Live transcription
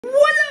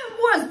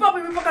was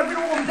probably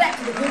welcome back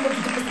to the home of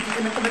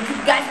the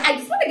comment. Guys, I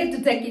just want to get to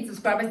 10K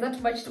subscribers. Not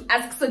too much to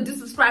ask, so do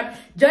subscribe.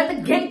 Join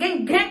the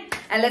gang.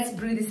 And let's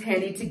brew this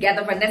handy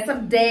together. Vanessa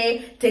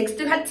Mdee takes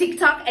to her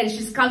TikTok and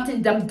she's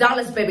counting them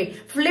dollars, baby.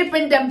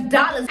 Flipping them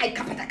dollars.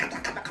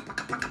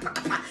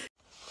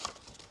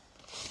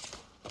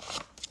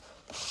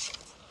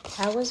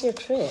 How was your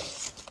trip?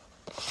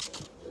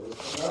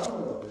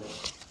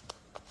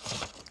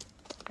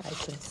 I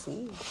can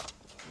see.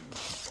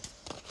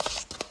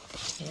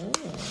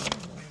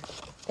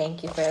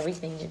 Thank you for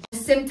everything you do. At the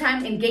same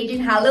time,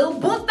 engaging her little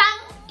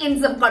butang in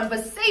some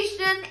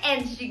conversation,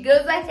 and she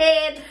goes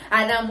ahead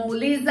and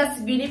amuuliza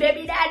sijui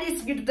baby daddy,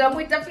 sijui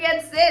tutamuita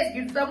fiancé,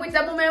 sijui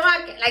tutamuita mume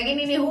wake,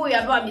 lakini ni huyu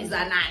ambaye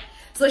amezaa naye.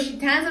 So she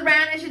turns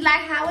around and she's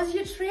like, how was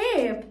your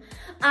trip?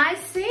 I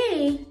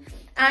see.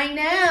 I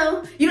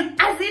know. You know,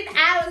 as in,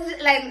 I was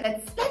like,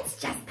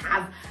 let's just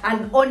have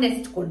an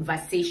honest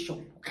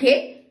conversation,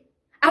 okay?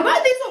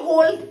 About this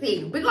whole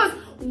thing. Because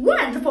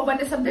one, for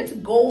Vanessa to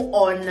go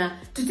on,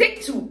 to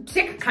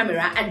take a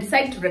camera and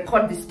decide to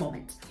record this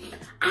moment.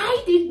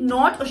 I did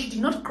not, or she did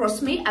not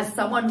cross me as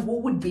someone who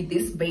would be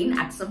this vain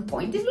at some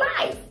point in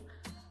life.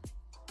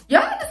 You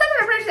understand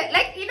what I'm saying?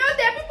 Like, you know,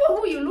 there are people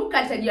who you look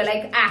at and you're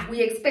like, ah,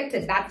 we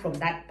expected that from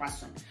that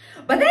person.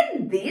 But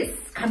then this,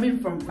 coming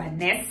from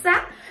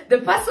Vanessa, the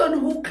person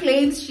who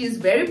claims she's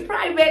very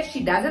private,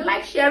 she doesn't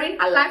like sharing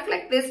her life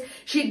like this,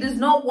 she does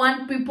not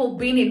want people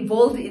being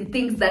involved in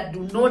things that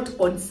do not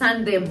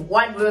concern them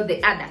one way or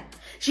the other.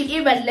 She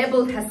even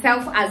labeled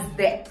herself as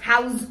the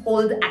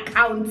household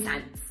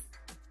accountant.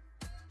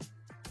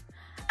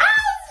 I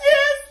was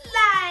just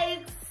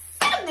like,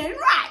 something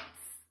right.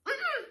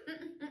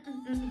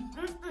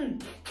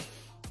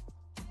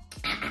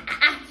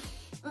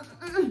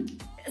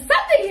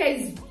 Something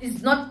here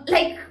is not,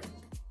 like,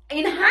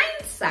 in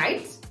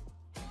hindsight,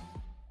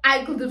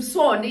 I could have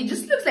sworn it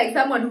just looks like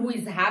someone who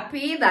is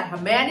happy that her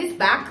man is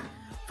back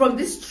from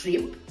this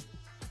trip.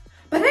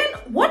 But then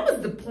what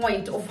was the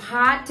point of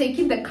her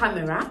taking the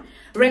camera,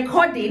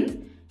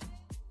 recording,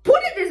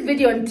 putting this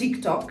video on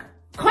TikTok,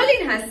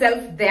 calling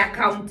herself the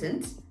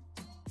accountant?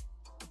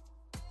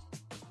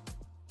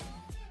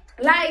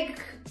 Like,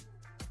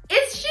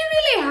 is she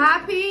really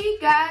happy,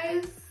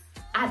 guys?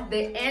 At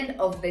the end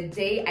of the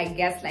day, I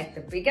guess, like,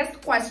 the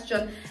biggest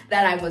question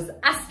that I was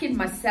asking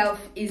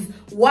myself is,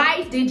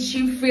 why did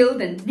she feel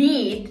the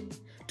need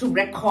to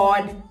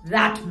record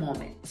that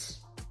moment?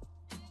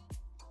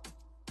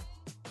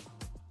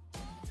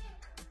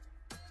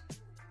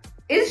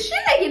 Is she,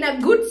 like, in a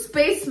good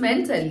space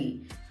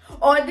mentally?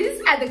 Or these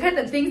are the kind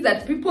of things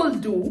that people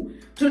do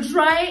to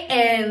try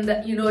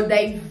and, you know,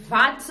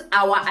 divert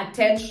our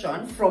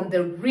attention from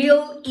the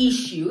real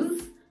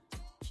issues,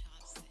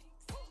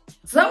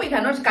 so we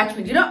cannot catch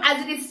me, you know,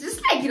 as it's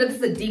just like, you know, this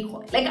is a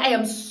decoy. Like, I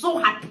am so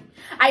happy.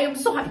 I am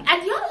so happy.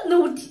 And y'all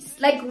notice,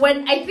 like,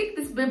 when I think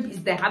this babe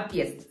is the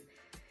happiest,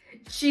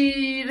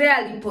 she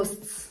rarely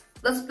posts.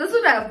 That's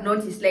what I've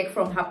noticed, like,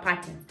 from her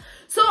pattern.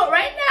 So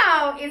right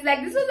now, it's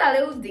like, this is a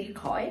little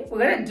decoy.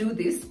 We're gonna do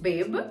this,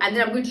 babe. And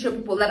then I'm going to show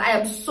people that I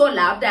am so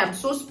loved. I am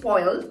so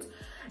spoiled.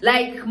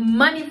 Like,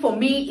 money for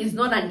me is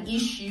not an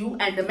issue,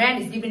 and the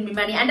man is giving me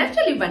money. And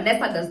actually,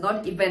 Vanessa does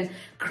not even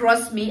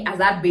cross me as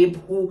that babe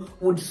who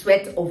would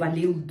sweat over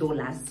little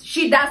dollars.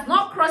 She does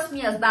not cross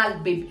me as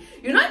that babe.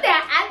 You know, there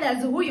are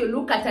others who you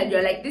look at and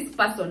you're like, this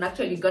person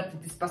actually got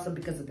with this person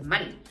because of the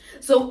money.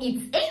 So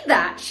it's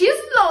either she's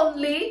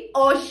lonely,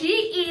 or she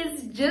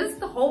is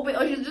just hoping,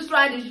 or she's just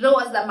trying to show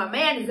us that my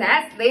man is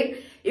hustling,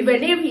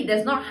 even if he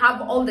does not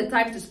have all the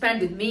time to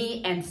spend with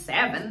me and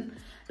Seven.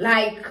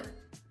 Like,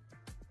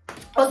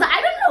 also,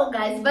 I don't know,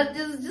 guys, but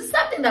there's just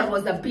something that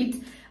was a bit,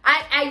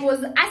 I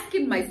was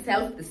asking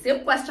myself the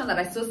same question that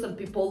I saw some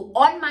people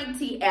on my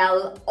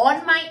TL,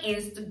 on my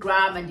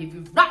Instagram, and if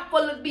you've not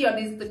followed me on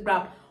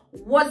Instagram,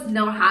 what's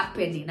now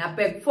happening? I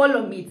beg,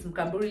 follow me, it's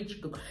Mkamburi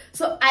Chico.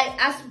 So I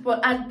asked people,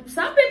 and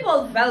some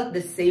people felt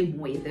the same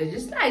way. They're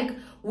just like,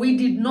 we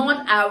did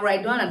not, or I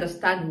don't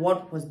understand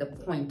what was the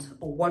point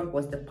or what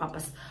was the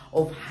purpose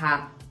of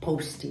her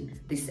posting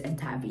this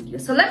entire video.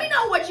 So let me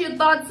know what your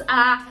thoughts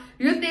are.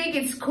 You think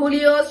it's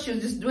coolios?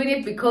 She's just doing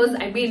it because,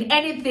 I mean,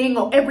 anything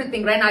or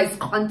everything right now is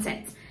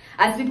content.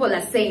 As people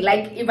are saying,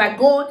 like, if I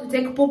go to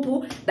take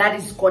poo-poo, that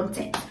is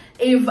content.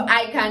 If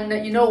I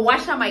can, you know,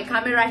 wash out my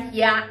camera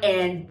here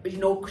and, you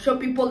know, show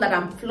people that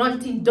I'm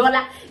flaunting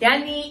dollar,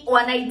 yani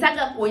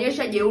wanaitaka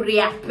kuonyesha jeuri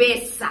ya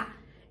pesa.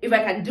 If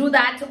I can do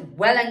that,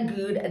 well and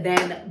good,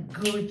 then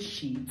good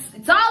sheets.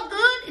 It's all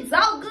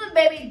good,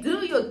 baby.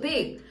 Do your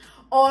thing.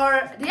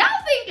 Or the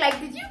other thing, like,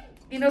 did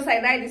you know,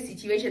 side-eye this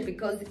situation,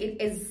 because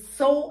it is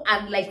so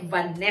unlike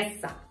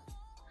Vanessa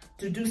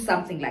to do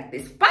something like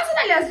this.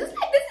 Personally, I was just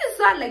like, this is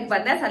so unlike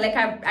Vanessa. Like,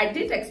 I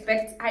didn't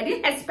expect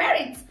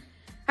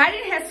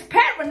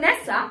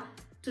Vanessa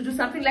to do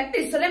something like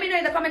this. So let me know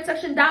in the comment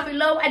section down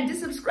below, and do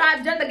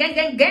subscribe, join the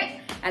gang,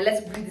 and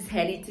let's bring this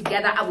heady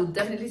together. I will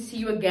definitely see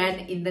you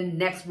again in the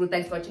next video.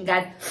 Thanks for watching,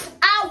 guys.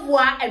 Au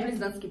revoir. And please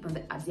don't skip on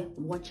the ads. Yeah,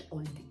 watch all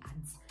the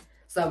ads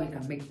so we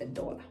can make the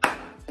dollar.